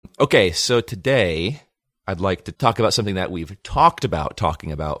Okay, so today I'd like to talk about something that we've talked about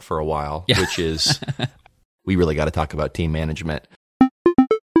talking about for a while, which is we really got to talk about team management.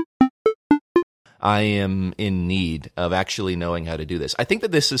 I am in need of actually knowing how to do this. I think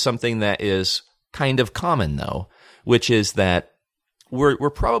that this is something that is kind of common, though, which is that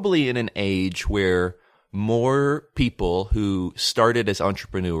we're probably in an age where more people who started as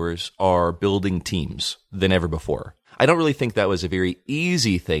entrepreneurs are building teams than ever before. I don't really think that was a very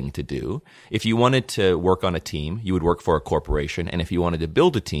easy thing to do. If you wanted to work on a team, you would work for a corporation. And if you wanted to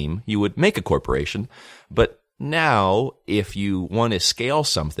build a team, you would make a corporation. But now, if you want to scale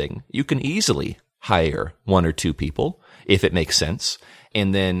something, you can easily hire one or two people if it makes sense.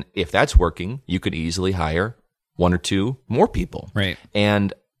 And then if that's working, you could easily hire one or two more people. Right.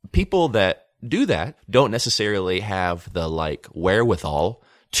 And people that do that don't necessarily have the wherewithal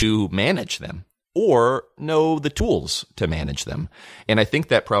to manage them or know the tools to manage them. And I think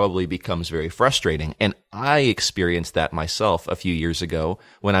that probably becomes very frustrating. And I experienced that myself a few years ago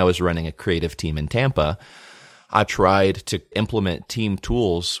when I was running a creative team in Tampa. I tried to implement team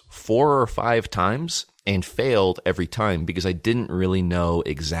tools 4 or 5 times and failed every time because I didn't really know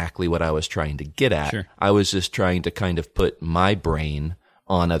exactly what I was trying to get at. Sure. I was just trying to kind of put my brain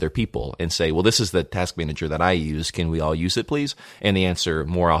on other people and say, well, this is the task manager that I use. Can we all use it, please? And the answer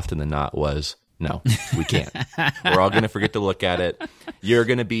more often than not was, no, we can't. We're all going to forget to look at it. You're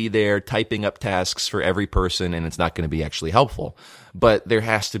going to be there typing up tasks for every person, and it's not going to be actually helpful. But there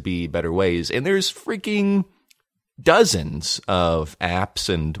has to be better ways. And there's freaking dozens of apps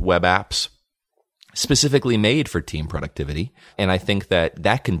and web apps specifically made for team productivity. And I think that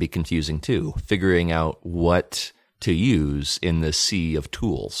that can be confusing too, figuring out what to use in the sea of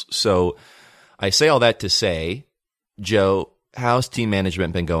tools. So I say all that to say, Joe, how's team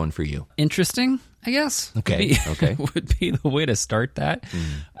management been going for you? Interesting, I guess. Okay. Would be the way to start that.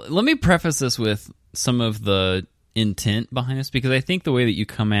 Let me preface this with some of the intent behind this, because I think the way that you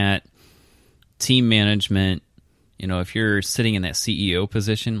come at team management, if you're sitting in that CEO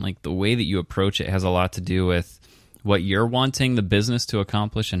position, like the way that you approach it has a lot to do with what you're wanting the business to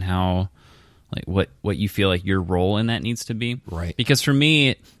accomplish and how, what you feel like your role in that needs to be. Right. Because for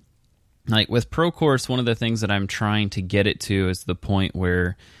me, with Procourse, one of the things that I'm trying to get it to is the point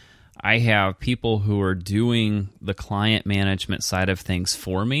where I have people who are doing the client management side of things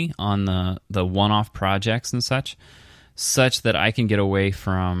for me on the one-off projects and such that I can get away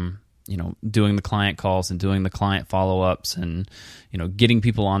from doing the client calls and doing the client follow-ups and, getting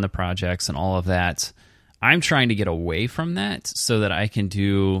people on the projects and all of that. I'm trying to get away from that so that I can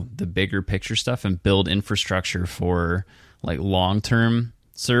do the bigger picture stuff and build infrastructure for long-term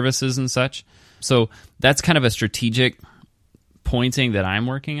services and such. So that's kind of a strategic pointing that I'm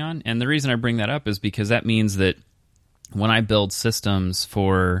working on. And the reason I bring that up is because that means that when I build systems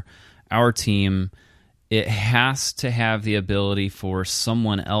for our team, it has to have the ability for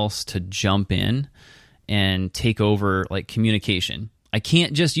someone else to jump in and take over communication. I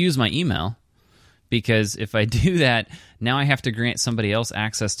can't just use my email, because if I do that, now I have to grant somebody else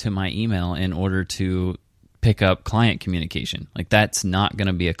access to my email in order to pick up client communication. That's not going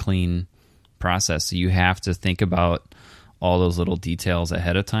to be a clean process. So you have to think about all those little details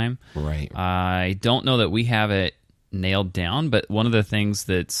ahead of time. Right. I don't know that we have it nailed down, but one of the things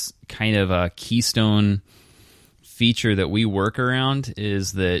that's kind of a keystone feature that we work around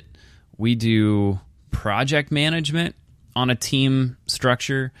is that we do project management on a team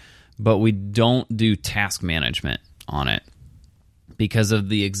structure, but we don't do task management on it because of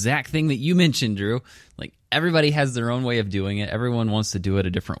the exact thing that you mentioned, Drew. Everybody has their own way of doing it. Everyone wants to do it a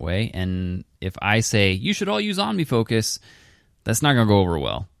different way. And if I say, you should all use OmniFocus, that's not going to go over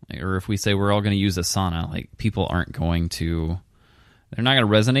well. Or if we say we're all going to use Asana, people aren't going to, they're not going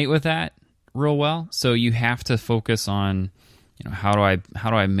to resonate with that real well. So you have to focus on, how do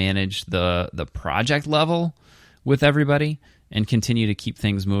I manage the project level with everybody and continue to keep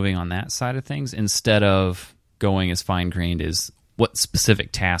things moving on that side of things instead of going as fine-grained as what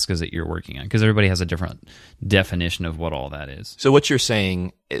specific task is it you're working on, because everybody has a different definition of what all that is. So what you're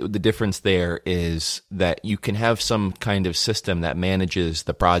saying, the difference there is that you can have some kind of system that manages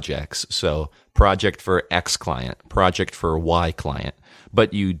the projects. So project for X client, project for Y client,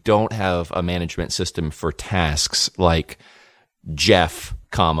 but you don't have a management system for tasks like Jeff,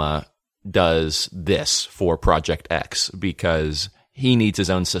 does this for project X because he needs his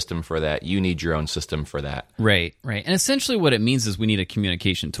own system for that. You need your own system for that. Right. And essentially what it means is we need a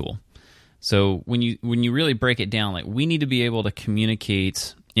communication tool. So when you really break it down, we need to be able to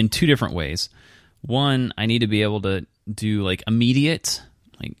communicate in 2 different ways. One, I need to be able to do immediate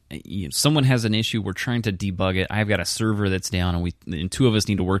Like, someone has an issue, we're trying to debug it. I've got a server that's down, and two of us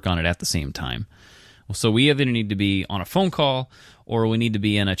need to work on it at the same time. So we either need to be on a phone call or we need to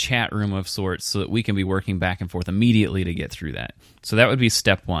be in a chat room of sorts so that we can be working back and forth immediately to get through that. So that would be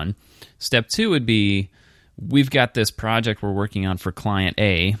step one. Step two would be, we've got this project we're working on for client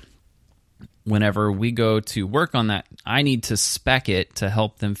A. Whenever we go to work on that, I need to spec it to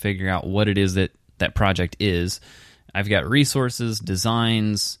help them figure out what it is that project is. I've got resources,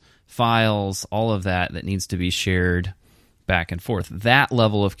 designs, files, all of that needs to be shared back and forth. That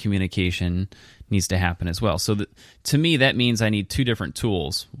level of communication needs to happen as well. So to me, that means I need two different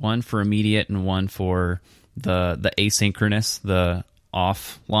tools, one for immediate and one for the asynchronous, the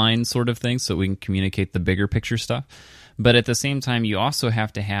offline sort of thing, so we can communicate the bigger picture stuff. But at the same time, you also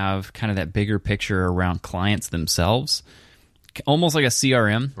have to have kind of that bigger picture around clients themselves, almost like a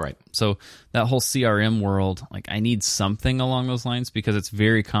CRM. Right. So that whole CRM world, like, I need something along those lines because it's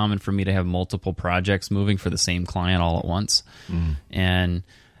very common for me to have multiple projects moving for the same client all at once. And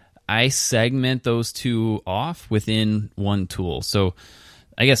I segment those two off within one tool. So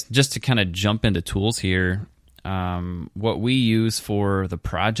I guess just to kind of jump into tools here, what we use for the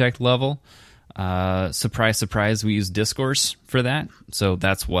project level, surprise, surprise, we use Discourse for that. So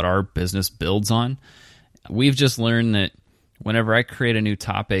that's what our business builds on. We've just learned that whenever I create a new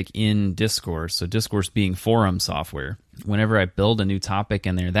topic in Discourse, so Discourse being forum software, whenever I build a new topic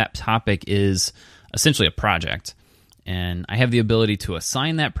in there, that topic is essentially a project. And I have the ability to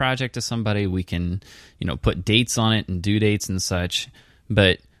assign that project to somebody. We can, put dates on it and due dates and such.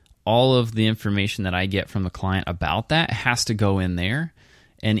 But all of the information that I get from the client about that has to go in there.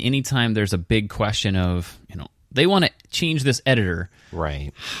 And anytime there's a big question of, they want to change this editor.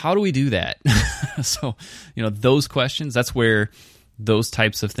 Right. How do we do that? So, those questions, that's where those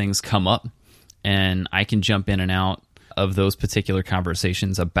types of things come up. And I can jump in and out of those particular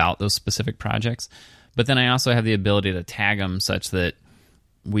conversations about those specific projects. But then I also have the ability to tag them such that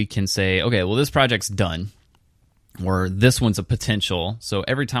we can say, okay, well, this project's done, or this one's a potential. So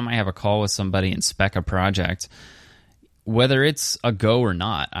every time I have a call with somebody and spec a project, whether it's a go or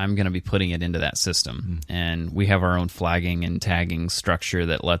not, I'm going to be putting it into that system. And we have our own flagging and tagging structure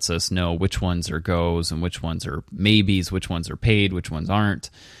that lets us know which ones are goes and which ones are maybes, which ones are paid, which ones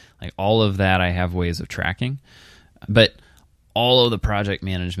aren't. Like, all of that I have ways of tracking. But all of the project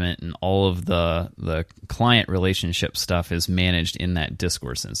management and all of the client relationship stuff is managed in that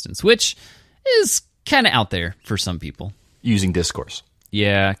Discourse instance, which is kind of out there for some people. Using Discourse.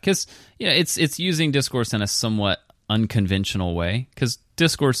 Yeah, because it's using Discourse in a somewhat unconventional way, because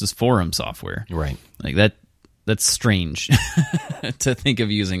Discourse is forum software. Right. Like that's strange to think of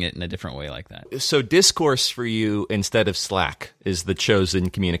using it in a different way like that. So Discourse for you instead of Slack is the chosen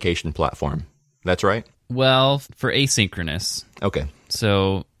communication platform. That's right? Well, for asynchronous. Okay.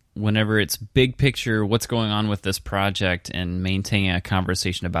 So whenever it's big picture, what's going on with this project and maintaining a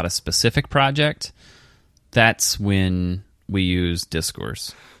conversation about a specific project, that's when we use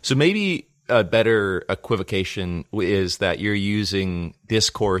Discourse. So maybe a better equivocation is that you're using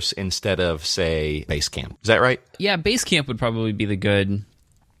Discourse instead of, say, Basecamp. Is that right? Yeah, Basecamp would probably be the good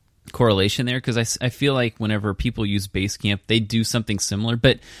correlation there, because I feel like whenever people use Basecamp, they do something similar.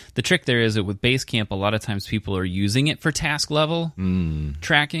 But the trick there is that with Basecamp, a lot of times people are using it for task level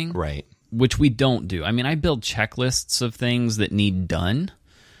tracking, right? Which we don't do. I mean, I build checklists of things that need done,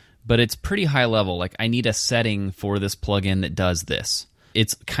 but it's pretty high level. Like, I need a setting for this plugin that does this.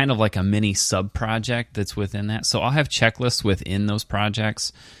 It's kind of like a mini sub-project that's within that. So I'll have checklists within those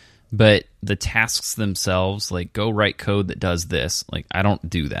projects, but the tasks themselves, like, go write code that does this, like, I don't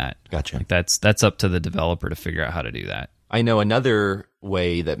do that. Gotcha. Like, that's up to the developer to figure out how to do that. I know another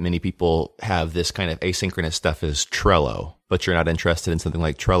way that many people have this kind of asynchronous stuff is Trello, but you're not interested in something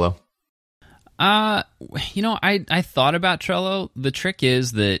like Trello? I thought about Trello. The trick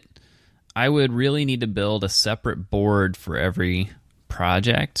is that I would really need to build a separate board for every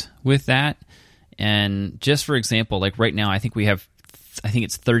project with that. And just for example, like right now, I think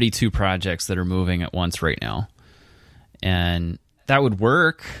it's 32 projects that are moving at once right now. And that would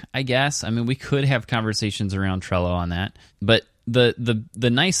work, I guess. I mean, we could have conversations around Trello on that. But the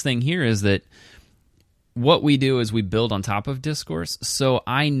nice thing here is that what we do is we build on top of Discourse. So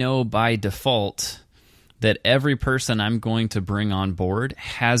I know by default that every person I'm going to bring on board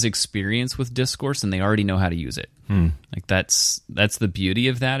has experience with Discourse and they already know how to use it. Like that's the beauty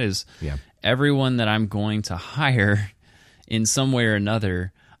of that is everyone that I'm going to hire in some way or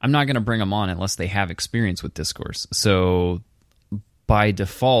another, I'm not going to bring them on unless they have experience with Discourse. So by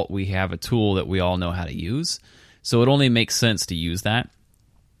default, we have a tool that we all know how to use. So it only makes sense to use that.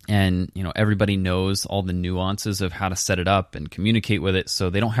 And, everybody knows all the nuances of how to set it up and communicate with it, so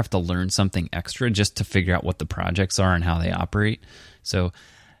they don't have to learn something extra just to figure out what the projects are and how they operate. So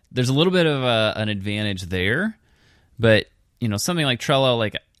there's a little bit of an advantage there. But, something like Trello,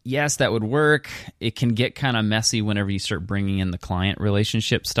 like, yes, that would work. It can get kind of messy whenever you start bringing in the client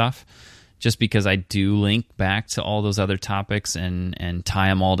relationship stuff, just because I do link back to all those other topics and tie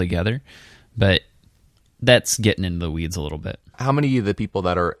them all together. But that's getting into the weeds a little bit. How many of the people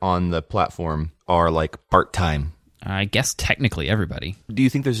that are on the platform are like part-time? I guess technically everybody. Do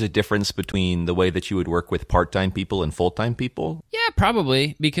you think there's a difference between the way that you would work with part-time people and full-time people? Yeah,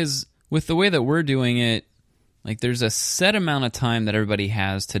 probably, because with the way that we're doing it, like there's a set amount of time that everybody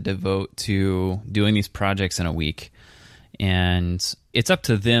has to devote to doing these projects in a week. And it's up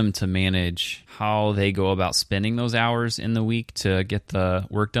to them to manage how they go about spending those hours in the week to get the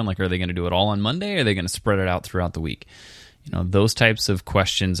work done. Like, are they going to do it all on Monday, or are they going to spread it out throughout the week? Those types of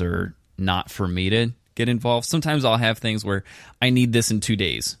questions are not for me to get involved. Sometimes I'll have things where I need this in 2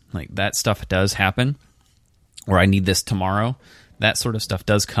 days. Like, that stuff does happen. Or I need this tomorrow. That sort of stuff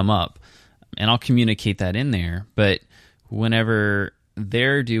does come up. And I'll communicate that in there. But whenever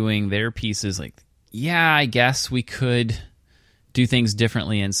they're doing their pieces, like, yeah, I guess we could do things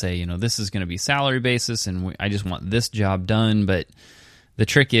differently and say, this is going to be salary basis and I just want this job done. But the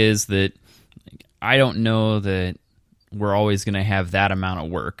trick is that I don't know that we're always going to have that amount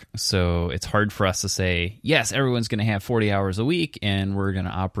of work. So it's hard for us to say, yes, everyone's going to have 40 hours a week and we're going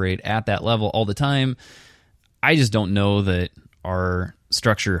to operate at that level all the time. I just don't know that our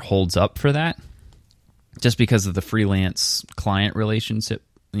structure holds up for that, just because of the freelance client relationship,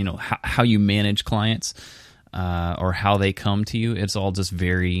 how you manage clients or how they come to you. It's all just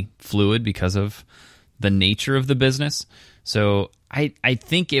very fluid because of the nature of the business. So I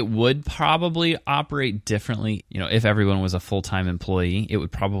think it would probably operate differently. If everyone was a full-time employee, it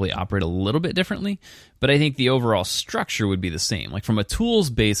would probably operate a little bit differently. But I think the overall structure would be the same. Like, from a tools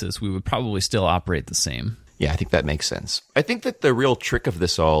basis, we would probably still operate the same. Yeah, I think that makes sense. I think that the real trick of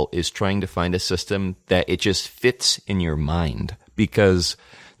this all is trying to find a system that it just fits in your mind, because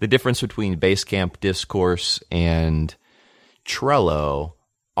the difference between Basecamp, Discourse, and Trello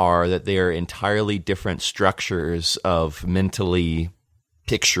are that they are entirely different structures of mentally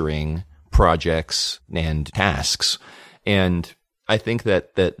picturing projects and tasks. And I think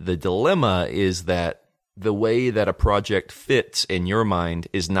that the dilemma is that the way that a project fits in your mind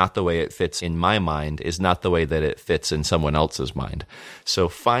is not the way it fits in my mind, is not the way that it fits in someone else's mind. So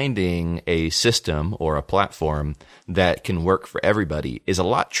finding a system or a platform that can work for everybody is a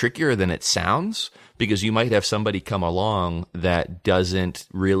lot trickier than it sounds, because you might have somebody come along that doesn't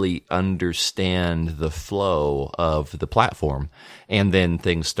really understand the flow of the platform, and then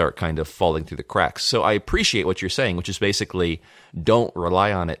things start kind of falling through the cracks. So I appreciate what you're saying, which is basically don't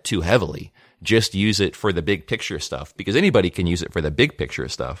rely on it too heavily. Just use it for the big picture stuff, because anybody can use it for the big picture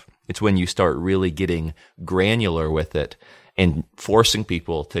stuff. It's when you start really getting granular with it and forcing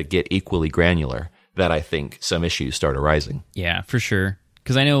people to get equally granular that I think some issues start arising. Yeah, for sure.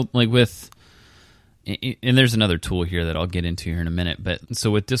 Because I know, like, and there's another tool here that I'll get into here in a minute, but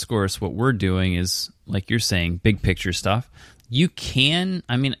so with Discourse, what we're doing is, like you're saying, big picture stuff. You can,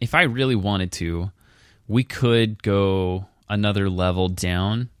 if I really wanted to, we could go another level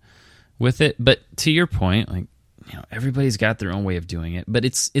down with it. But to your point, like, everybody's got their own way of doing it, but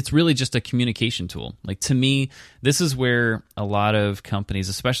it's really just a communication tool. Like, to me, this is where a lot of companies,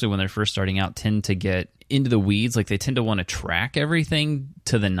 especially when they're first starting out, tend to get into the weeds. Like, they tend to want to track everything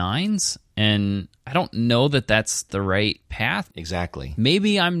to the nines, and I don't know that that's the right path. Exactly.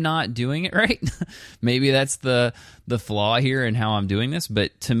 Maybe I'm not doing it right. Maybe that's the flaw here in how I'm doing this.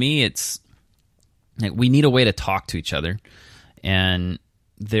 But to me, it's like, we need a way to talk to each other, and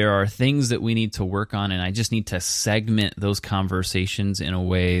there are things that we need to work on, and I just need to segment those conversations in a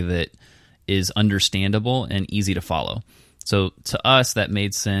way that is understandable and easy to follow. So to us, that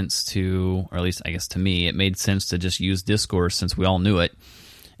made sense to, or at least I guess to me, it made sense to just use Discourse, since we all knew it,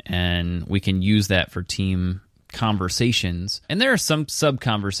 and we can use that for team conversations. And there are some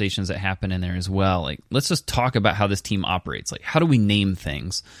sub-conversations that happen in there as well. Like, let's just talk about how this team operates. Like, how do we name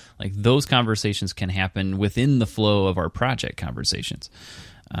things? Like, those conversations can happen within the flow of our project conversations.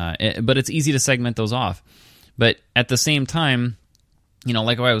 But it's easy to segment those off. But at the same time,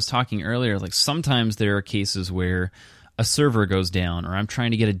 like I was talking earlier, like, sometimes there are cases where a server goes down, or I'm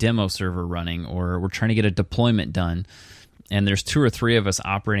trying to get a demo server running, or we're trying to get a deployment done, and there's 2 or 3 of us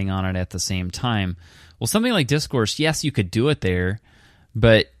operating on it at the same time. Well, something like Discourse, yes, you could do it there,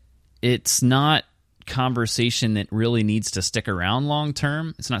 but it's not conversation that really needs to stick around long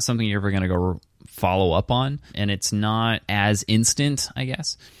term. It's not something you're ever going to go follow up on, and it's not as instant, I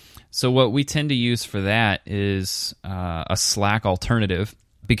guess. So what we tend to use for that is a Slack alternative,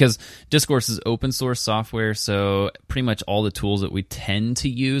 because Discourse is open source software, so pretty much all the tools that we tend to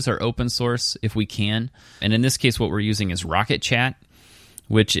use are open source if we can. And in this case, what we're using is Rocket Chat,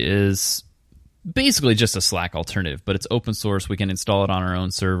 which is basically just a Slack alternative, but it's open source. We can install it on our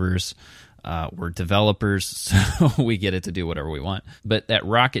own servers. We're developers, so we get it to do whatever we want. But that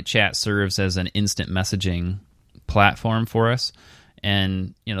Rocket Chat serves as an instant messaging platform for us.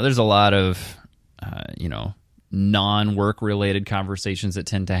 And, there's a lot of, non-work related conversations that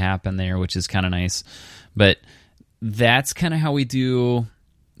tend to happen there, which is kind of nice. But that's kind of how we do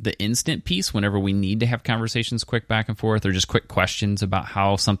the instant piece whenever we need to have conversations quick back and forth, or just quick questions about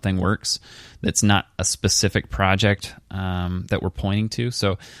how something works that's not a specific project that we're pointing to.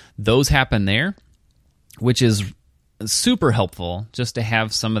 So those happen there, which is super helpful just to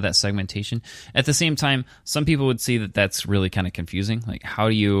have some of that segmentation. At the same time, some people would see that that's really kind of confusing. Like, how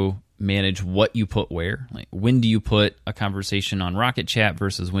do you manage what you put where? Like, when do you put a conversation on Rocket Chat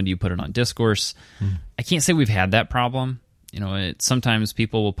versus when do you put it on Discourse? I can't say we've had that problem. Sometimes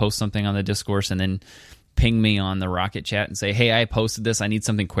people will post something on the Discourse and then ping me on the Rocket Chat and say, hey, I posted this. I need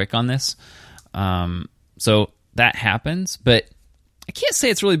something quick on this. So that happens, but I can't say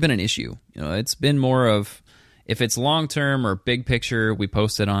it's really been an issue. It's been more of, if it's long-term or big picture, we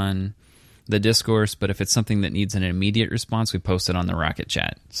post it on the Discourse, but if it's something that needs an immediate response, we post it on the Rocket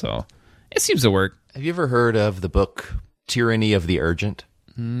Chat. So it seems to work. Have you ever heard of the book Tyranny of the Urgent?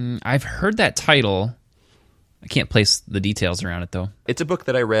 I've heard that title. I can't place the details around it, though. It's a book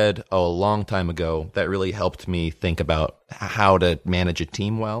that I read a long time ago that really helped me think about how to manage a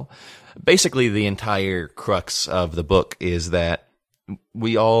team well. Basically, the entire crux of the book is that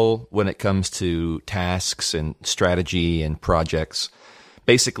we all, when it comes to tasks and strategy and projects,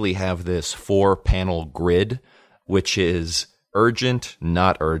 basically have this 4-panel grid, which is urgent,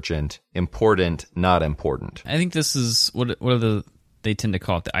 not urgent, important, not important. I think this is, they tend to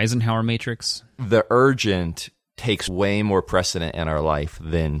call it the Eisenhower matrix. The urgent takes way more precedent in our life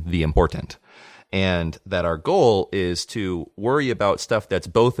than the important. And that our goal is to worry about stuff that's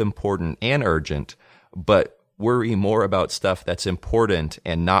both important and urgent, but worry more about stuff that's important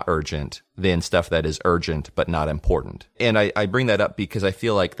and not urgent than stuff that is urgent but not important. And I bring that up because I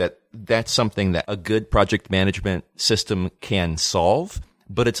feel like that's something that a good project management system can solve,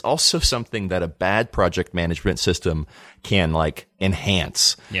 but it's also something that a bad project management system can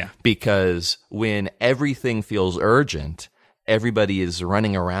enhance. Yeah. Because when everything feels urgent, everybody is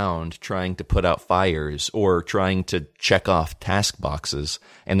running around trying to put out fires or trying to check off task boxes,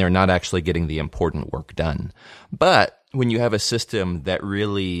 and they're not actually getting the important work done. But when you have a system that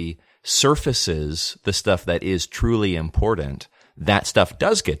really surfaces the stuff that is truly important, that stuff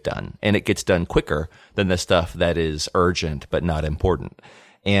does get done, and it gets done quicker than the stuff that is urgent but not important.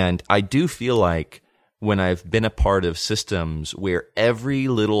 And I do feel like when I've been a part of systems where every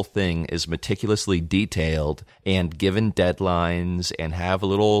little thing is meticulously detailed and given deadlines and have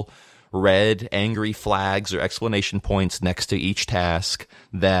little red angry flags or explanation points next to each task,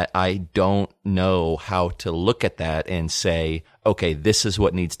 that I don't know how to look at that and say, okay, this is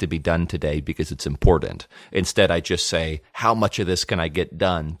what needs to be done today because it's important. Instead, I just say, how much of this can I get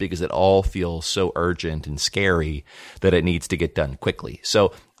done? Because it all feels so urgent and scary that it needs to get done quickly.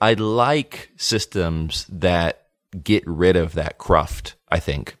 So I like systems that get rid of that cruft, I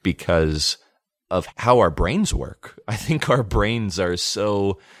think, because of how our brains work. I think our brains are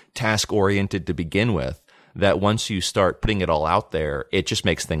so task-oriented to begin with that once you start putting it all out there, it just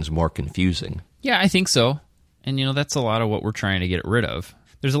makes things more confusing. Yeah, I think so. And, that's a lot of what we're trying to get rid of.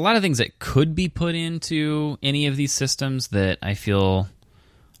 There's a lot of things that could be put into any of these systems that I feel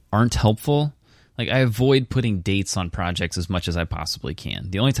aren't helpful. I avoid putting dates on projects as much as I possibly can.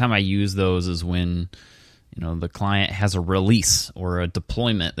 The only time I use those is when, the client has a release or a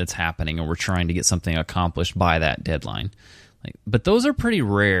deployment that's happening and we're trying to get something accomplished by that deadline. But those are pretty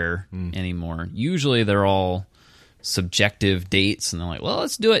rare anymore. Usually they're all subjective dates, and they're like, well,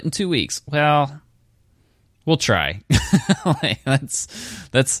 let's do it in 2 weeks. Well, we'll try.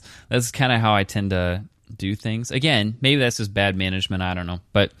 That's kind of how I tend to do things. Again, maybe that's just bad management. I don't know.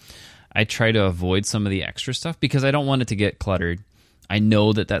 But I try to avoid some of the extra stuff because I don't want it to get cluttered. I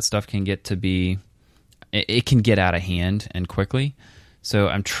know that stuff can get to be, it can get out of hand and quickly. So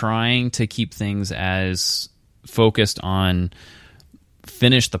I'm trying to keep things as focused on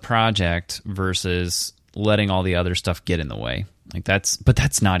finish the project versus letting all the other stuff get in the way. But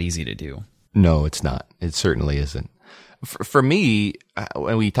that's not easy to do. No, it's not. It certainly isn't. For me,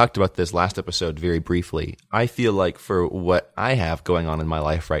 when we talked about this last episode very briefly, I feel like for what I have going on in my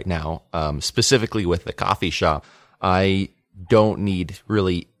life right now, specifically with the coffee shop, I don't need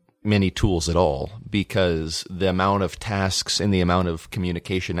really many tools at all because the amount of tasks and the amount of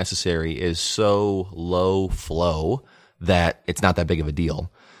communication necessary is so low flow that it's not that big of a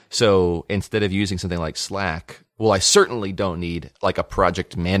deal. So instead of using something like Slack, well, I certainly don't need like a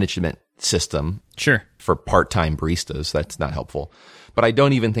project management system. Sure. For part-time baristas. That's not helpful. But I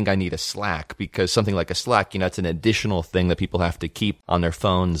don't even think I need a Slack because something like a Slack, it's an additional thing that people have to keep on their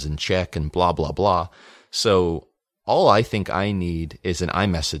phones and check and blah, blah, blah. So all I think I need is an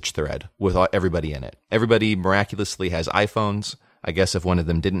iMessage thread with everybody in it. Everybody miraculously has iPhones. I guess if one of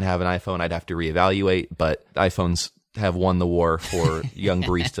them didn't have an iPhone, I'd have to reevaluate, but iPhones have won the war for young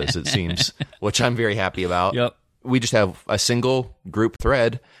baristas, it seems, which I'm very happy about. Yep. We just have a single group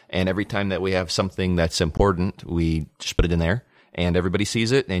thread, and every time that we have something that's important, we just put it in there, and everybody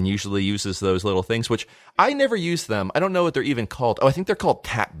sees it and usually uses those little things, which I never use them. I don't know what they're even called. Oh, I think they're called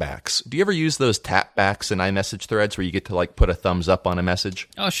tapbacks. Do you ever use those tapbacks in iMessage threads where you get to like put a thumbs up on a message?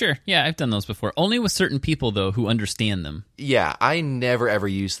 Oh, sure. Yeah, I've done those before. Only with certain people, though, who understand them. Yeah, I never ever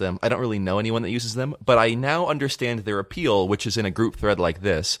use them. I don't really know anyone that uses them, but I now understand their appeal, which is in a group thread like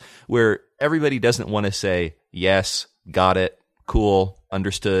this, where everybody doesn't want to say, yes, got it, cool,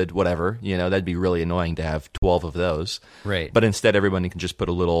 understood, whatever. That'd be really annoying to have 12 of those. Right. But instead, everybody can just put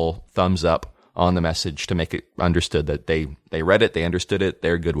a little thumbs up on the message to make it understood that they read it, they understood it,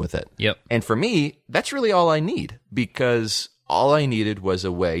 they're good with it. Yep. And for me, that's really all I need because all I needed was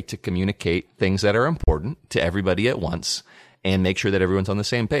a way to communicate things that are important to everybody at once and make sure that everyone's on the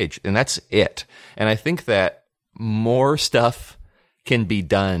same page. And that's it. And I think that more stuff can be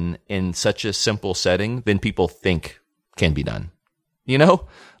done in such a simple setting than people think can be done.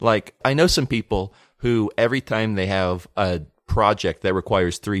 Like I know some people who every time they have a project that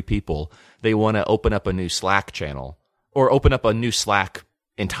requires 3 people, they want to open up a new Slack channel or open up a new Slack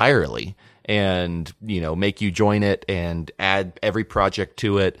entirely and, make you join it and add every project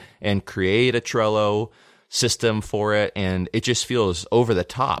to it and create a Trello system for it. And it just feels over the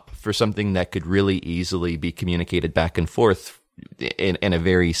top for something that could really easily be communicated back and forth in a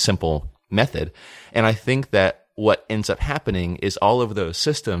very simple method. And I think that what ends up happening is all of those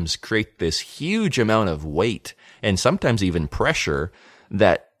systems create this huge amount of weight and sometimes even pressure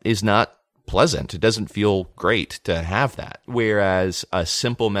that is not pleasant. It doesn't feel great to have that. Whereas a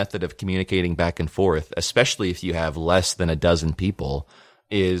simple method of communicating back and forth, especially if you have less than a dozen people,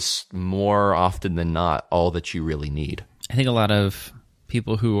 is more often than not all that you really need. I think a lot of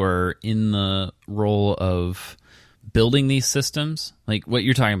people who are in the role of building these systems, like what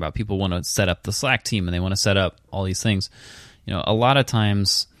you're talking about, people want to set up the Slack team and they want to set up all these things. A lot of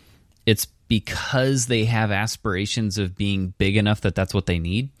times it's because they have aspirations of being big enough that that's what they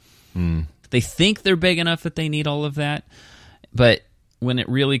need. They think they're big enough that they need all of that. But when it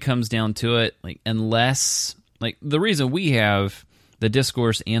really comes down to it, like unless, like the reason we have the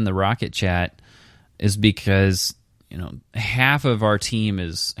Discourse and the Rocket Chat is because, half of our team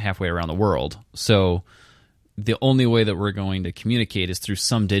is halfway around the world. So the only way that we're going to communicate is through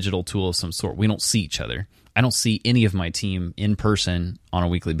some digital tool of some sort. We don't see each other. I don't see any of my team in person on a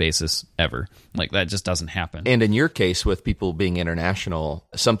weekly basis ever. Like that just doesn't happen. And in your case, with people being international,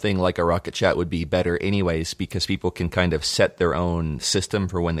 something like a Rocket Chat would be better anyways because people can kind of set their own system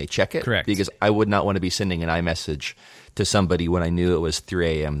for when they check it. Correct. Because I would not want to be sending an iMessage to somebody when I knew it was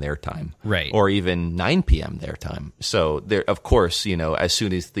 3 a.m. their time. Right. Or even 9 p.m. their time. So there, of course, as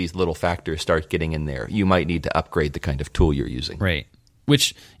soon as these little factors start getting in there, you might need to upgrade the kind of tool you're using. Right.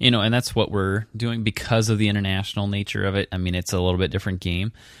 Which, and that's what we're doing because of the international nature of it. I mean, it's a little bit different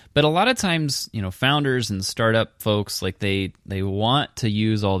game. But a lot of times, founders and startup folks, like they want to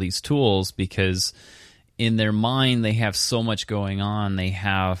use all these tools because in their mind they have so much going on. They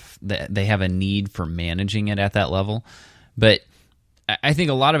have a need for managing it at that level. But I think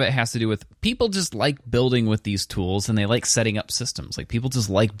a lot of it has to do with people just like building with these tools and they like setting up systems. Like people just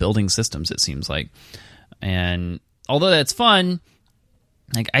like building systems, it seems like. And although that's fun,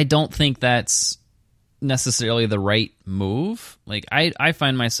 like I don't think that's necessarily the right move. Like I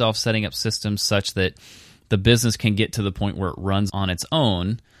find myself setting up systems such that the business can get to the point where it runs on its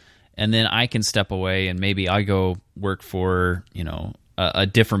own, and then I can step away and maybe I go work for, a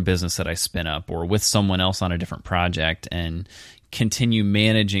different business that I spin up or with someone else on a different project and continue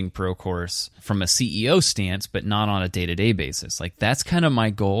managing Procourse from a CEO stance, but not on a day-to-day basis. Like that's kind of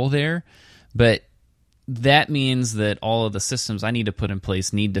my goal there. But that means that all of the systems I need to put in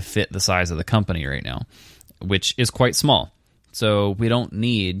place need to fit the size of the company right now, which is quite small. So we don't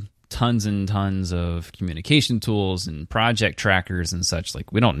need tons and tons of communication tools and project trackers and such.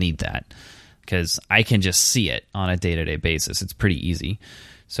 Like, we don't need that because I can just see it on a day-to-day basis. It's pretty easy.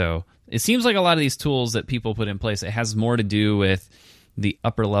 So it seems like a lot of these tools that people put in place, it has more to do with the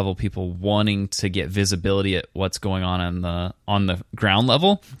upper level people wanting to get visibility at what's going on the ground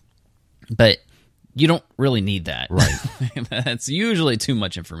level. But you don't really need that. Right. That's usually too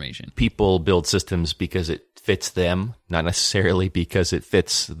much information. People build systems because it fits them, not necessarily because it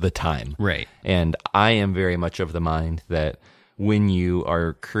fits the time. Right. And I am very much of the mind that when you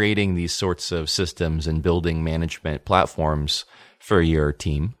are creating these sorts of systems and building management platforms for your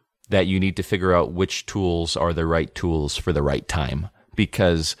team, that you need to figure out which tools are the right tools for the right time.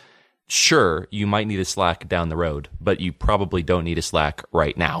 Because sure, you might need a Slack down the road, but you probably don't need a Slack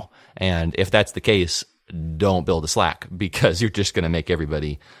right now. And if that's the case, don't build a Slack because you're just going to make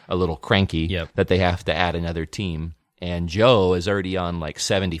everybody a little cranky that they have to add another team. And Joe is already on like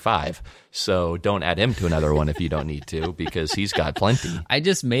 75, so don't add him to another one if you don't need to because he's got plenty. I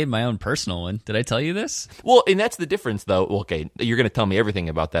just made my own personal one. Did I tell you this? Well, and that's the difference, though. Okay, you're going to tell me everything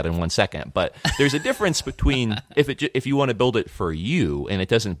about that in 1 second, but there's a difference between if you want to build it for you and it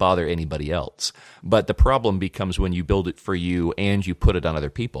doesn't bother anybody else. But the problem becomes when you build it for you and you put it on other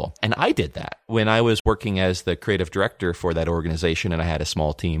people. And I did that when I was working as the creative director for that organization and I had a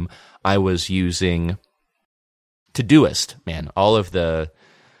small team. I was using Todoist, man. All of the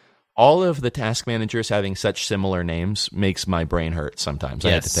task managers having such similar names makes my brain hurt sometimes.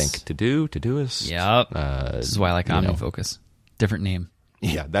 Yes. I have to think Todoist. Yep. This is why I like OmniFocus. Different name.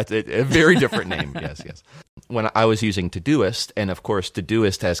 Yeah, that's it. A very different name. Yes. When I was using Todoist, and of course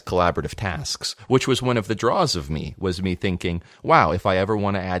Todoist has collaborative tasks, which was one of the draws of me, was me thinking, wow, if I ever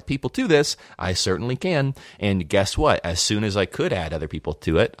want to add people to this, I certainly can. And guess what? As soon as I could add other people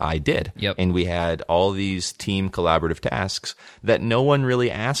to it, I did. Yep. And we had all these team collaborative tasks that no one really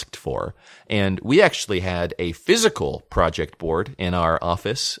asked for. And we actually had a physical project board in our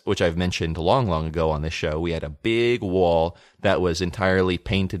office, which I've mentioned long, long ago on this show. We had a big wall that was entirely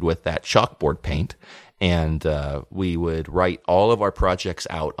painted with that chalkboard paint. And we would write all of our projects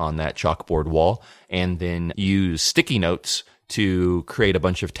out on that chalkboard wall and then use sticky notes to create a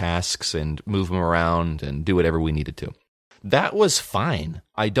bunch of tasks and move them around and do whatever we needed to. That was fine.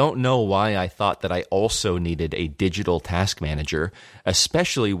 I don't know why I thought that I also needed a digital task manager,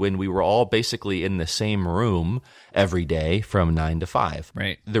 especially when we were all basically in the same room every day from 9 to 5.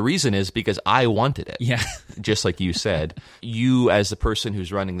 Right. The reason is because I wanted it. Yeah. Just like you said, you as the person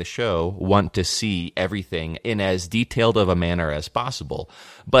who's running the show want to see everything in as detailed of a manner as possible.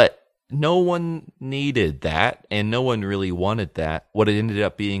 But no one needed that, and no one really wanted that. What it ended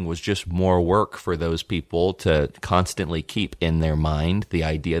up being was just more work for those people to constantly keep in their mind the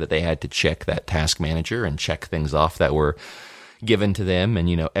idea that they had to check that task manager and check things off that were given to them.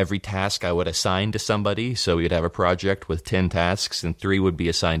 And, every task I would assign to somebody. So we'd have a project with 10 tasks, and 3 would be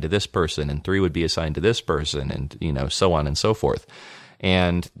assigned to this person, and 3 would be assigned to this person, and, so on and so forth.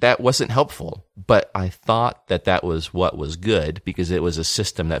 And that wasn't helpful, but I thought that was what was good because it was a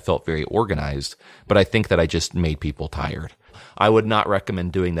system that felt very organized. But I think that I just made people tired. I would not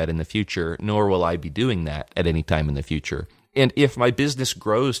recommend doing that in the future, nor will I be doing that at any time in the future. And if my business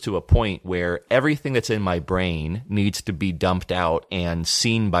grows to a point where everything that's in my brain needs to be dumped out and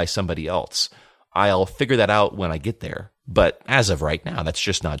seen by somebody else, I'll figure that out when I get there. But as of right now, that's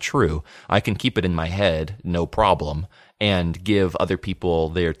just not true. I can keep it in my head, no problem, and give other people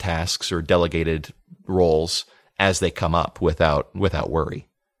their tasks or delegated roles as they come up without worry.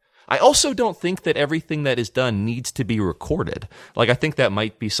 I also don't think that everything that is done needs to be recorded. Like, I think that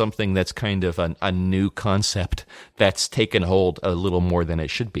might be something that's kind of a new concept that's taken hold a little more than it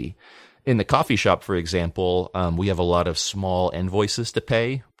should be. In the coffee shop, for example, we have a lot of small invoices to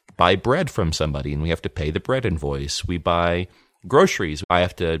pay. Buy bread from somebody, and we have to pay the bread invoice. We buy groceries. I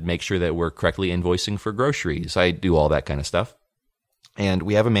have to make sure that we're correctly invoicing for groceries. I do all that kind of stuff. And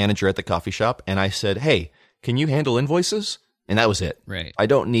we have a manager at the coffee shop, and I said, hey, can you handle invoices? And that was it. Right. I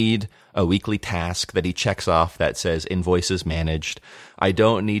don't need a weekly task that he checks off that says invoices managed. I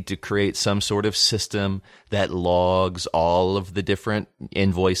don't need to create some sort of system that logs all of the different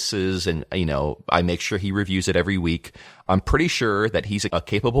invoices and, I make sure he reviews it every week. I'm pretty sure that he's a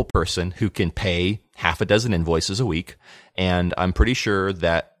capable person who can pay half a dozen invoices a week. And I'm pretty sure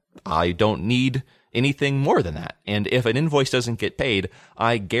that I don't need anything more than that. And if an invoice doesn't get paid,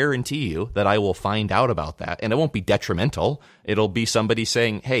 I guarantee you that I will find out about that. And it won't be detrimental. It'll be somebody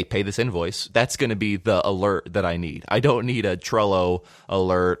saying, hey, pay this invoice. That's going to be the alert that I need. I don't need a Trello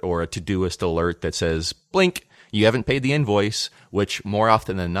alert or a Todoist alert that says, blink, you haven't paid the invoice, which more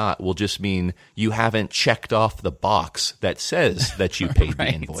often than not will just mean you haven't checked off the box that says that you paid Right.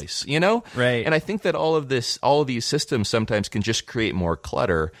 the invoice, you know? Right. And I think that all of these systems sometimes can just create more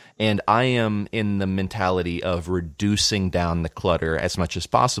clutter. And I am in the mentality of reducing down the clutter as much as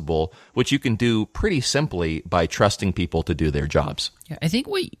possible, which you can do pretty simply by trusting people to do their jobs. Yeah, I think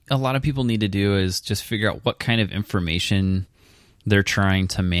what a lot of people need to do is just figure out what kind of information they're trying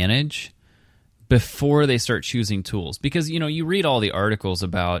to manage before they start choosing tools. Because, you read all the articles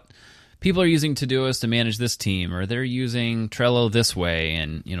about people are using Todoist to manage this team, or they're using Trello this way,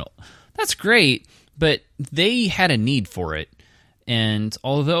 and, that's great, but they had a need for it. And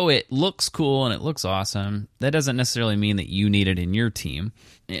although it looks cool and it looks awesome, that doesn't necessarily mean that you need it in your team.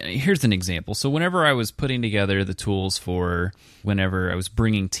 Here's an example. So whenever I was putting together the tools for whenever I was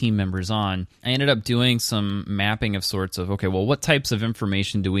bringing team members on, I ended up doing some mapping of sorts of, okay, well, what types of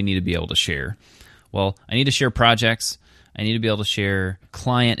information do we need to be able to share? Well, I need to share projects. I need to be able to share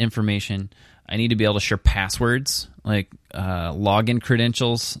client information. I need to be able to share passwords, like login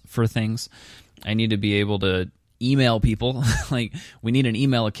credentials for things. I need to be able to email people. Like, we need an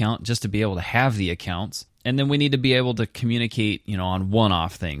email account just to be able to have the accounts. And then we need to be able to communicate, on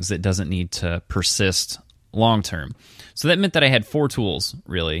one-off things that doesn't need to persist long-term. So that meant that I had 4 tools,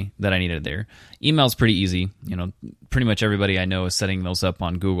 really, that I needed there. Email's pretty easy. Pretty much everybody I know is setting those up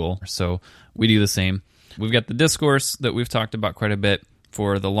on Google. So we do the same. We've got the Discourse that we've talked about quite a bit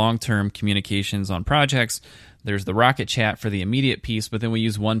for the long-term communications on projects. There's the Rocket Chat for the immediate piece, but then we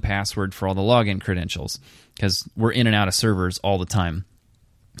use 1Password for all the login credentials because we're in and out of servers all the time.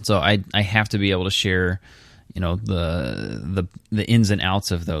 So I have to be able to share, the ins and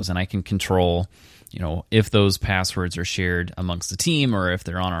outs of those, and I can control, if those passwords are shared amongst the team or if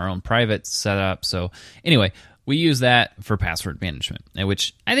they're on our own private setup. So anyway, we use that for password management,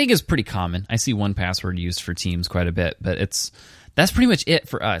 which I think is pretty common. I see 1Password used for teams quite a bit, but that's pretty much it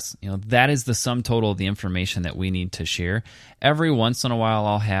for us. That is the sum total of the information that we need to share. Every once in a while,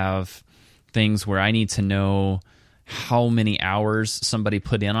 I'll have things where I need to know how many hours somebody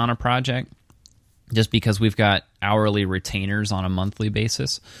put in on a project, just because we've got hourly retainers on a monthly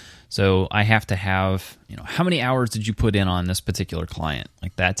basis. So I have to have, how many hours did you put in on this particular client?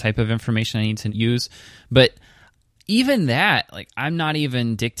 Like, that type of information I need to use. But even that, I'm not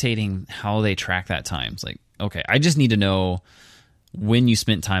even dictating how they track that time. It's like, okay, I just need to know when you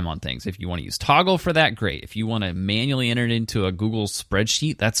spent time on things. If you want to use Toggle for that, great. If you want to manually enter it into a Google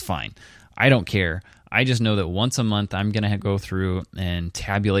spreadsheet, that's fine. I don't care. I just know that once a month I'm going to go through and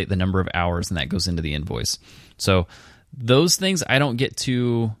tabulate the number of hours, and that goes into the invoice. So those things I don't get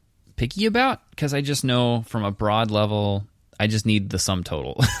too picky about, because I just know from a broad level, I just need the sum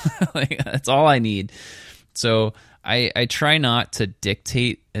total. That's all I need. So I try not to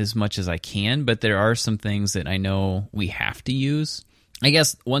dictate as much as I can, but there are some things that I know we have to use. I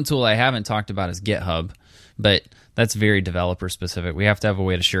guess one tool I haven't talked about is GitHub, but that's very developer specific. We have to have a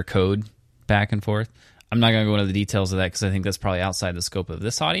way to share code back and forth. I'm not going to go into the details of that because I think that's probably outside the scope of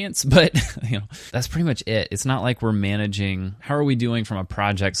this audience, but that's pretty much it. It's not like we're managing, how are we doing from a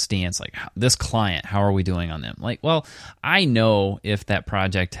project stance? Like, this client, how are we doing on them? Well, I know if that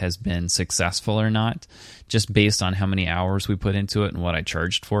project has been successful or not, just based on how many hours we put into it and what I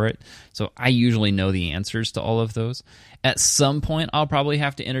charged for it. So I usually know the answers to all of those. At some point, I'll probably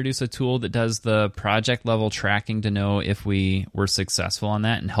have to introduce a tool that does the project level tracking to know if we were successful on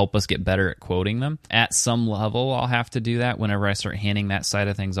that and help us get better at quoting them. At some level, I'll have to do that whenever I start handing that side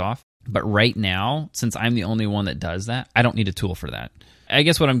of things off. But right now, since I'm the only one that does that, I don't need a tool for that. I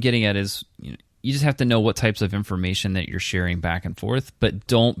guess what I'm getting at is, you just have to know what types of information that you're sharing back and forth, but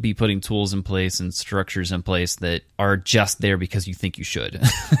don't be putting tools in place and structures in place that are just there because you think you should.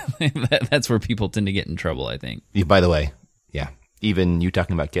 That's where people tend to get in trouble, I think. By the way, yeah, even you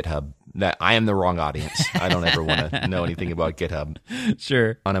talking about GitHub, that I am the wrong audience. I don't ever want to know anything about GitHub.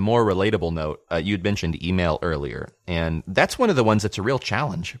 Sure. On a more relatable note, you'd mentioned email earlier, and that's one of the ones that's a real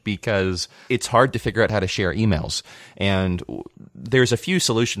challenge because it's hard to figure out how to share emails. And there's a few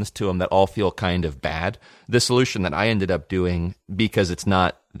solutions to them that all feel kind of bad. The solution that I ended up doing, because it's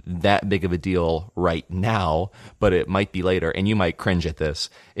not that big of a deal right now, but it might be later, and you might cringe at this,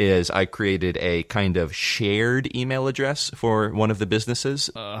 is I created a kind of shared email address for one of the businesses.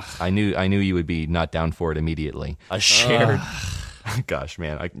 I knew you would be not down for it immediately. A shared... Gosh,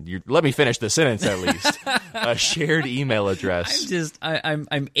 man, let me finish the sentence at least. A shared email address.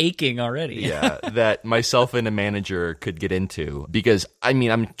 I'm aching already. Yeah, that myself and a manager could get into, because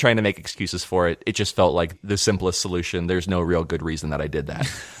I'm trying to make excuses for it. It just felt like the simplest solution. There's no real good reason that I did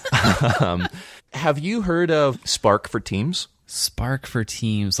that. Have you heard of Spark for Teams? Spark for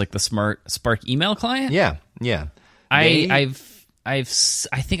Teams, like the Spark email client? Yeah. I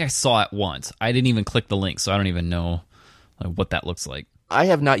think I saw it once. I didn't even click the link, so I don't even know what that looks like. I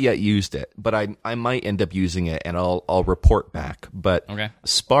have not yet used it, but I might end up using it, and I'll report back. But Okay.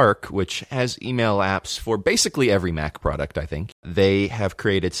 Spark, which has email apps for basically every Mac product, I think, they have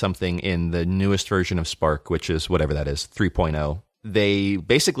created something in the newest version of Spark, which is whatever that is, 3.0. They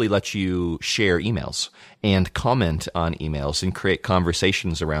basically let you share emails and comment on emails and create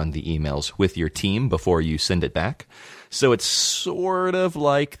conversations around the emails with your team before you send it back. So it's sort of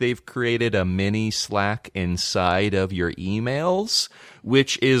like they've created a mini Slack inside of your emails,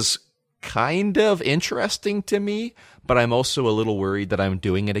 which is kind of interesting to me, but I'm also a little worried that I'm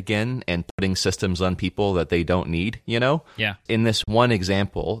doing it again and putting systems on people that they don't need, you know? Yeah. In this one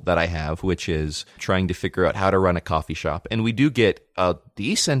example that I have, which is trying to figure out how to run a coffee shop, and we do get a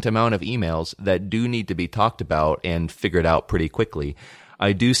decent amount of emails that do need to be talked about and figured out pretty quickly.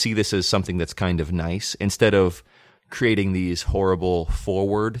 I do see this as something that's kind of nice instead of creating these horrible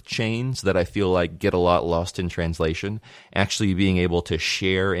forward chains that I feel like get a lot lost in translation. Actually being able to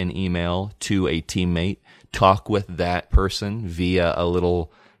share an email to a teammate, talk with that person via a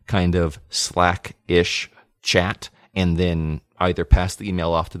little kind of Slack-ish chat, and then either pass the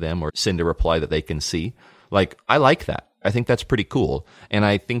email off to them or send a reply that they can see. Like, I like that. I think that's pretty cool. And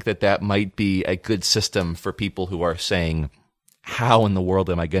I think that that might be a good system for people who are saying, how in the world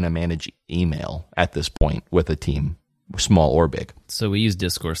am I going to manage email at this point with a team, small or big? So we use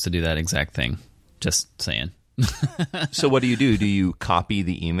Discourse to do that exact thing. Just saying. So what do? Do you copy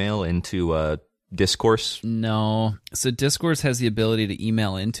the email into Discourse? No. So Discourse has the ability to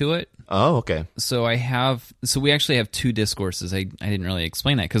email into it. Oh, okay. So we actually have two Discourses. I didn't really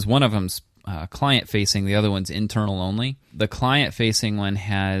explain that because one of them's client-facing, the other one's internal only. The client-facing one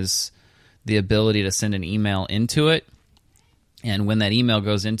has the ability to send an email into it, and when that email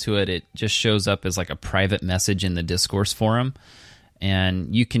goes into it, it just shows up as like a private message in the Discourse forum,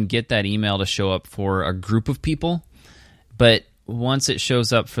 and you can get that email to show up for a group of people, but once it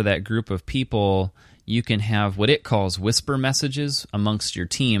shows up for that group of people, you can have what it calls whisper messages amongst your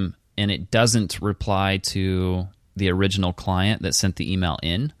team, and it doesn't reply to the original client that sent the email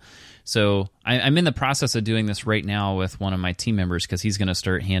in. So I'm in the process of doing this right now with one of my team members because he's going to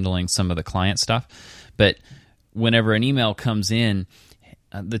start handling some of the client stuff. But whenever an email comes in,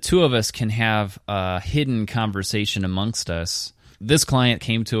 the two of us can have a hidden conversation amongst us. This client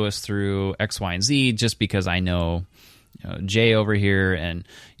came to us through X, Y, and Z just because I know Jay over here, and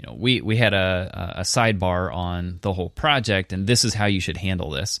we had a sidebar on the whole project, and this is how you should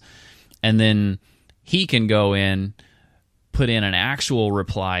handle this. And then he can go in, put in an actual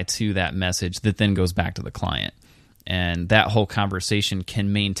reply to that message that then goes back to the client. And that whole conversation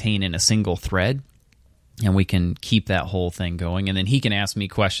can maintain in a single thread, and we can keep that whole thing going. And then he can ask me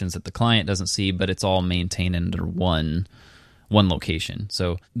questions that the client doesn't see, but it's all maintained under one location.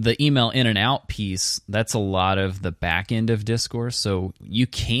 So the email in and out piece, that's a lot of the back end of Discourse. So you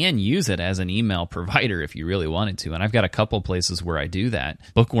can use it as an email provider if you really wanted to. And I've got a couple places where I do that,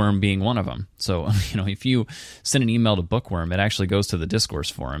 Bookworm being one of them. So, if you send an email to Bookworm, it actually goes to the Discourse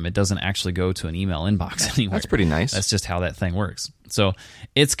forum. It doesn't actually go to an email inbox anywhere. That's pretty nice. That's just how that thing works. So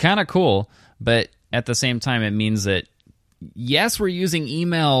it's kind of cool, but at the same time, it means that, yes, we're using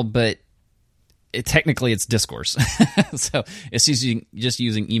email, but technically it's Discourse. So it's just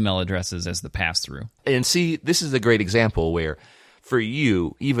using email addresses as the pass-through. And see, this is a great example where for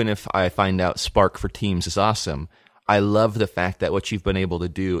you, even if I find out Spark for Teams is awesome, I love the fact that what you've been able to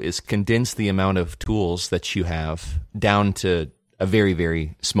do is condense the amount of tools that you have down to a very,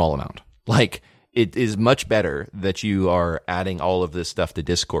 very small amount. Like, it is much better that you are adding all of this stuff to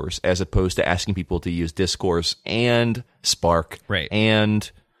Discourse as opposed to asking people to use Discourse and Spark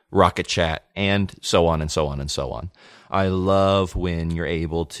and Rocket Chat and so on and so on and so on. I love when you're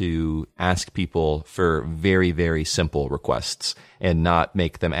able to ask people for very, very simple requests and not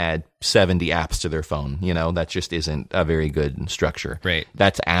make them add 70 apps to their phone. That just isn't a very good structure. Right.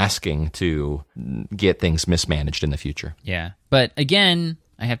 That's asking to get things mismanaged in the future. Yeah. But again,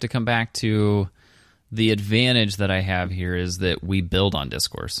 I have to come back to the advantage that I have here is that we build on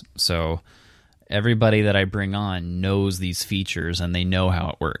Discourse. So everybody that I bring on knows these features and they know how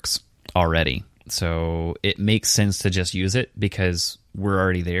it works already. So it makes sense to just use it because we're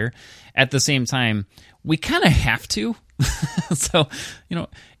already there. At the same time, we kind of have to. So,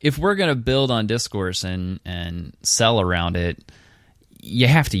 if we're going to build on Discourse and sell around it, you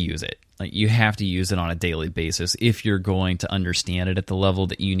have to use it. Like, you have to use it on a daily basis if you're going to understand it at the level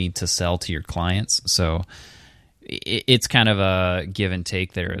that you need to sell to your clients. So it's kind of a give and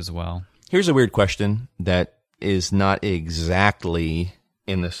take there as well. Here's a weird question that is not exactly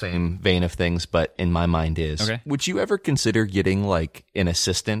in the same vein of things, but in my mind is. Okay. Would you ever consider getting like an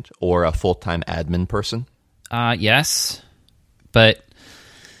assistant or a full-time admin person? Yes, but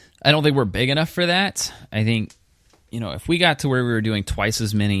I don't think we're big enough for that. I think, if we got to where we were doing twice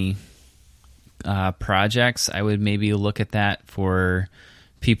as many projects, I would maybe look at that for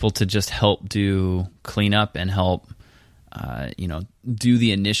people to just help do cleanup and help, do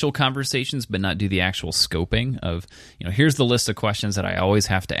the initial conversations, but not do the actual scoping of, here's the list of questions that I always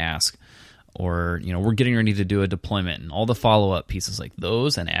have to ask. Or, we're getting ready to do a deployment, and all the follow-up pieces like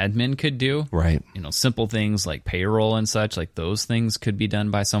those an admin could do. Right. Simple things like payroll and such, like those things could be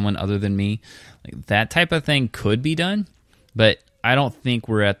done by someone other than me. Like that type of thing could be done, but I don't think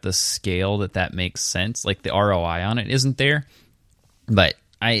we're at the scale that makes sense. Like the ROI on it isn't there, but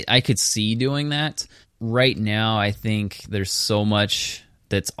I could see doing that. Right now, I think there's so much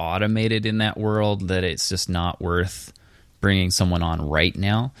that's automated in that world that it's just not worth bringing someone on right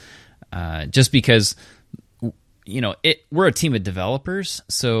now. Just because, we're a team of developers,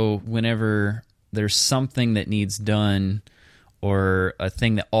 so whenever there's something that needs done or a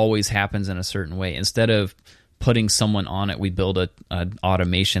thing that always happens in a certain way, instead of putting someone on it, we build an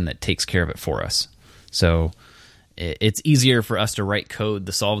automation that takes care of it for us. So it's easier for us to write code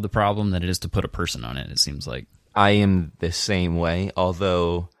to solve the problem than it is to put a person on it, it seems like. I am the same way,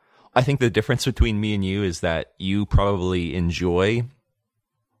 although I think the difference between me and you is that you probably enjoy...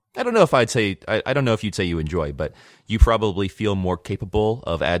 I don't know if you'd say you enjoy, but you probably feel more capable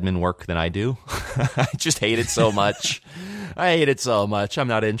of admin work than I do. I just hate it so much. I'm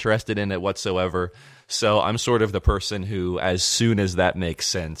not interested in it whatsoever. So I'm sort of the person who, as soon as that makes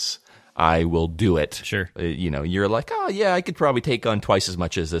sense, I will do it. Sure. You're like, oh yeah, I could probably take on twice as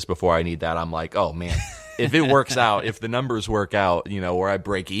much as this before I need that. I'm like, oh man. If it works out, if the numbers work out, where I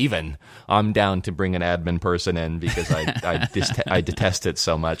break even, I'm down to bring an admin person in because I detest it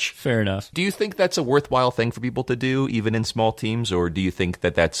so much. Fair enough. Do you think that's a worthwhile thing for people to do, even in small teams, or do you think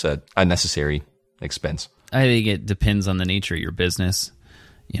that that's a unnecessary expense? I think it depends on the nature of your business.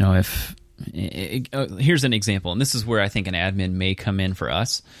 Here's an example, and this is where I think an admin may come in for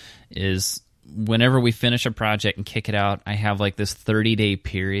us, is whenever we finish a project and kick it out, I have like this 30-day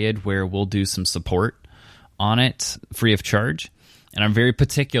period where we'll do some support on it free of charge. And I'm very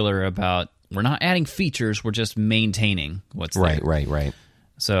particular about, we're not adding features, we're just maintaining what's there. Right.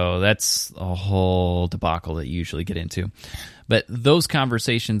 So that's a whole debacle that you usually get into. But those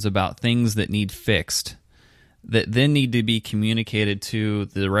conversations about things that need fixed, that then need to be communicated to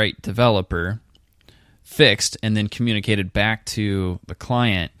the right developer, fixed, and then communicated back to the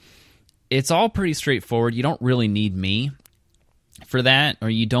client, it's all pretty straightforward. You don't really need me for that,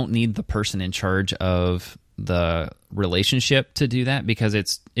 or you don't need the person in charge of the relationship to do that, because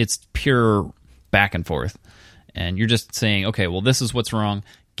it's pure back and forth, and you're just saying, okay, well, this is what's wrong,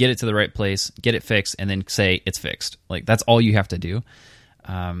 get it to the right place, get it fixed, and then say it's fixed. Like, that's all you have to do.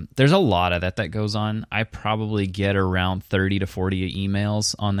 There's a lot of that goes on. I probably get around 30 to 40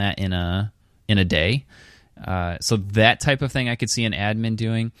 emails on that in a day. So that type of thing I could see an admin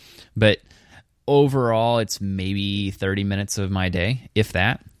doing, but overall it's maybe 30 minutes of my day, if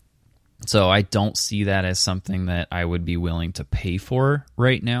that. So I don't see that as something that I would be willing to pay for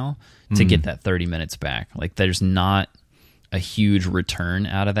right now to get that 30 minutes back. Like, there's not a huge return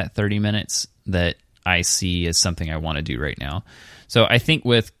out of that 30 minutes that I see as something I want to do right now. So I think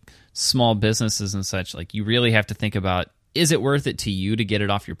with small businesses and such, like, you really have to think about, is it worth it to you to get it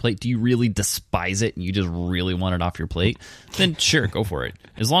off your plate? Do you really despise it and you just really want it off your plate? Then sure, go for it.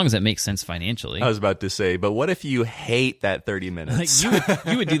 As long as it makes sense financially. I was about to say, but what if you hate that 30 minutes? You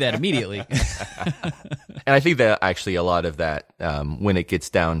would do that immediately. And I think that actually a lot of that, when it gets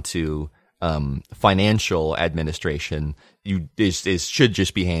down to financial administration, should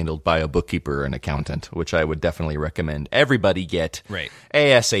just be handled by a bookkeeper or an accountant, which I would definitely recommend everybody get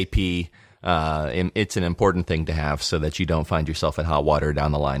ASAP. It's an important thing to have so that you don't find yourself in hot water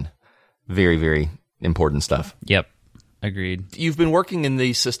down the line. Very, very important stuff. Yep. Agreed. You've been working in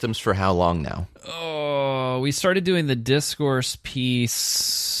these systems for how long now? Oh, we started doing the Discourse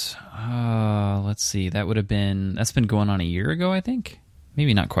piece. Let's see. That's been going on a year ago, I think.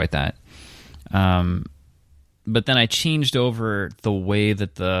 Maybe not quite that. But then I changed over the way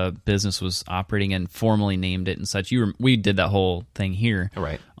that the business was operating and formally named it and such. We did that whole thing here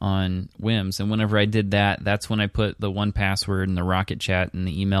on WIMS. And whenever I did that, that's when I put the 1Password and the Rocket Chat and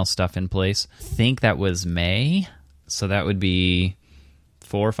the email stuff in place. I think that was May. So that would be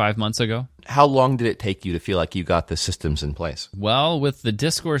 4 or 5 months ago. How long did it take you to feel like you got the systems in place? Well, with the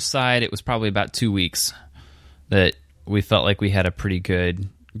Discourse side, it was probably about 2 weeks that we felt like we had a pretty good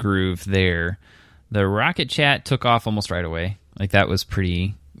groove there. The Rocket Chat took off almost right away. Like that was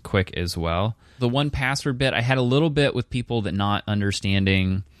pretty quick as well. The 1Password bit, I had a little bit with people that not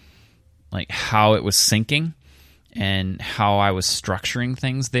understanding like how it was syncing and how I was structuring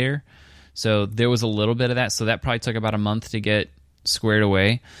things there. So there was a little bit of that. So that probably took about a month to get squared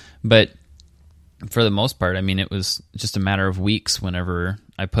away. But for the most part, I mean, it was just a matter of weeks whenever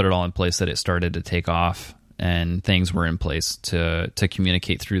I put it all in place that it started to take off and things were in place to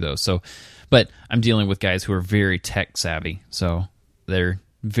communicate through those. So, but I'm dealing with guys who are very tech savvy, so they're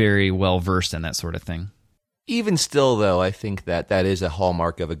very well versed in that sort of thing. Even still, though, I think that is a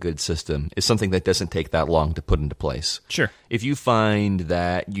hallmark of a good system, is something that doesn't take that long to put into place. Sure. If you find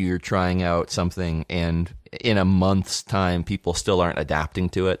that you're trying out something and in a month's time people still aren't adapting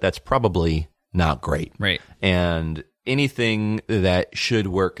to it, that's probably not great. Right. And anything that should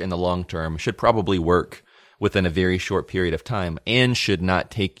work in the long term should probably work within a very short period of time and should not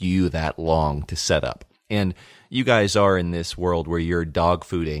take you that long to set up. And you guys are in this world where you're dog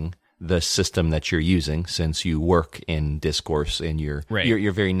fooding the system that you're using, since you work in discourse and you're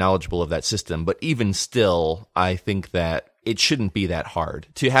very knowledgeable of that system. But even still, I think that it shouldn't be that hard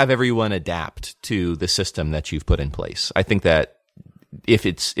to have everyone adapt to the system that you've put in place. I think that if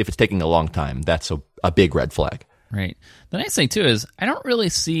it's taking a long time, that's a big red flag. Right. The nice thing too is I don't really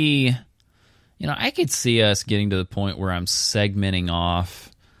see, I could see us getting to the point where I'm segmenting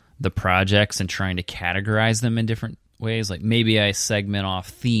off the projects and trying to categorize them in different ways. Like maybe I segment off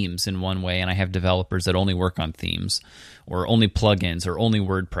themes in one way and I have developers that only work on themes or only plugins or only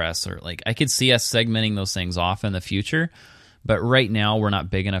WordPress, or like I could see us segmenting those things off in the future. But right now we're not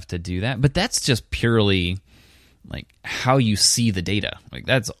big enough to do that. But that's just purely like how you see the data. Like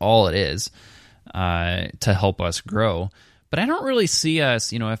that's all it is to help us grow. But I don't really see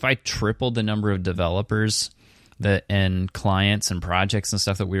us, if I tripled the number of developers and clients and projects and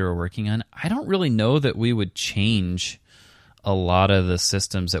stuff that we were working on, I don't really know that we would change a lot of the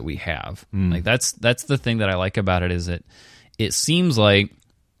systems that we have. Like that's the thing that I like about it, is that it seems like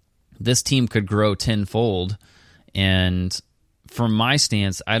this team could grow tenfold, and from my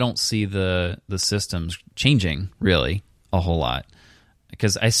stance, I don't see the systems changing really a whole lot,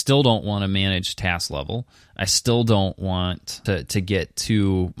 because I still don't want to manage task level. I still don't want to get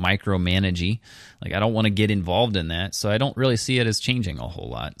too micromanagey. Like I don't want to get involved in that. So I don't really see it as changing a whole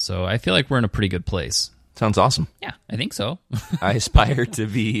lot. So I feel like we're in a pretty good place. Sounds awesome. Yeah, I think so. I aspire to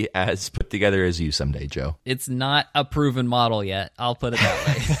be as put together as you someday, Joe. It's not a proven model yet. I'll put it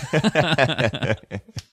that way.